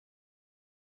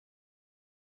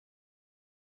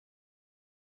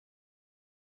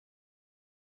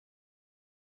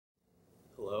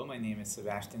Hello, my name is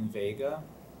Sebastian Vega.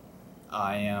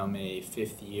 I am a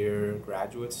fifth-year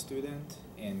graduate student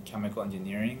in chemical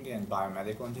engineering and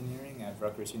biomedical engineering at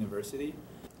Rutgers University.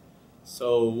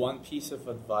 So one piece of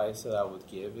advice that I would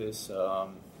give is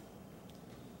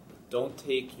don't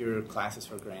take your classes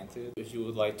for granted. If you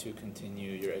would like to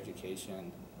continue your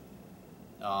education,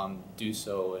 do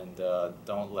so, and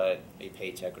don't let a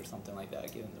paycheck or something like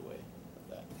that get in the way of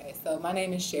that. Okay, so my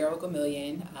name is Cheryl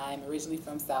Gamillion. I'm originally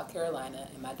from South Carolina,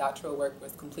 and my doctoral work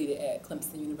was completed at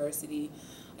Clemson University.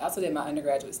 I also did my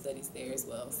undergraduate studies there as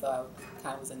well, so I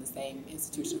kind of was in the same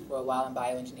institution for a while in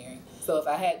bioengineering. So if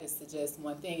I had to suggest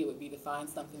one thing, it would be to find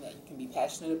something that you can be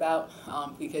passionate about,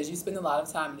 because you spend a lot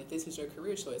of time, and if this is your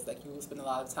career choice, like you will spend a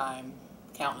lot of time,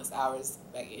 countless hours.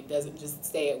 Like, it doesn't just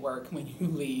stay at work when you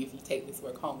leave. You take this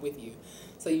work home with you.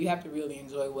 So you have to really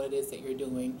enjoy what it is that you're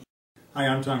doing. Hi,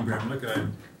 I'm Tom Gramlich. I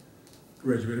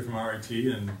graduated from RIT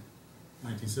in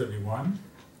 1971,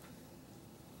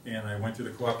 and I went through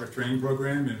the cooperative training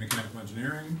program in mechanical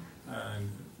engineering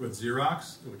with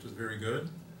Xerox, which was very good.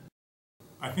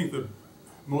 I think the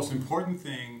most important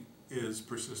thing is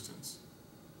persistence.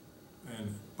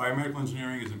 And biomedical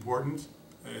engineering is important,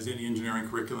 as any engineering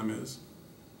curriculum is.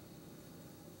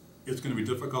 It's going to be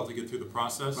difficult to get through the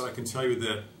process, but I can tell you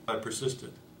that I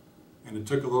persisted. And it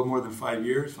took a little more than 5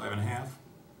 years, 5.5,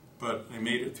 but I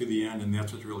made it to the end, and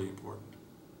that's what's really important.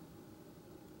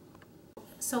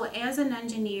 So as an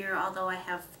engineer, although I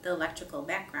have the electrical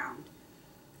background,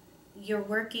 you're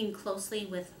working closely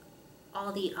with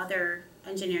all the other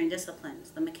engineering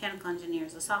disciplines, the mechanical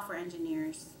engineers, the software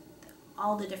engineers,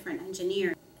 all the different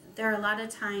engineers. There are a lot of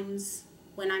times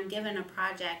when I'm given a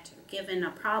project or given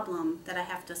a problem that I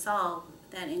have to solve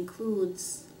that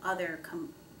includes other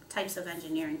types of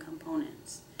engineering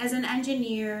components. As an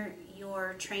engineer,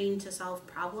 you're trained to solve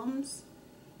problems,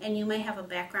 and you may have a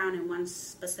background in one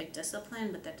specific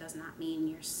discipline, but that does not mean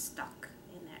you're stuck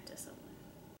in that discipline.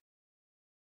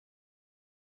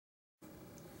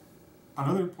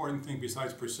 Another important thing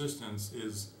besides persistence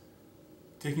is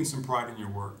taking some pride in your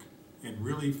work and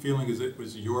really feeling as if it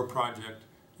was your project,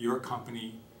 your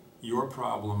company, your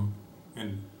problem,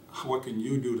 and what can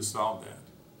you do to solve that.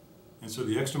 And so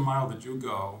the extra mile that you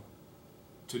go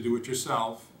to do it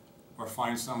yourself or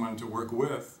find someone to work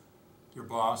with, your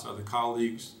boss, other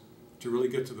colleagues, to really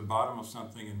get to the bottom of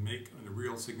something and make a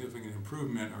real significant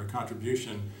improvement or a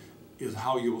contribution is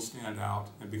how you will stand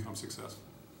out and become successful.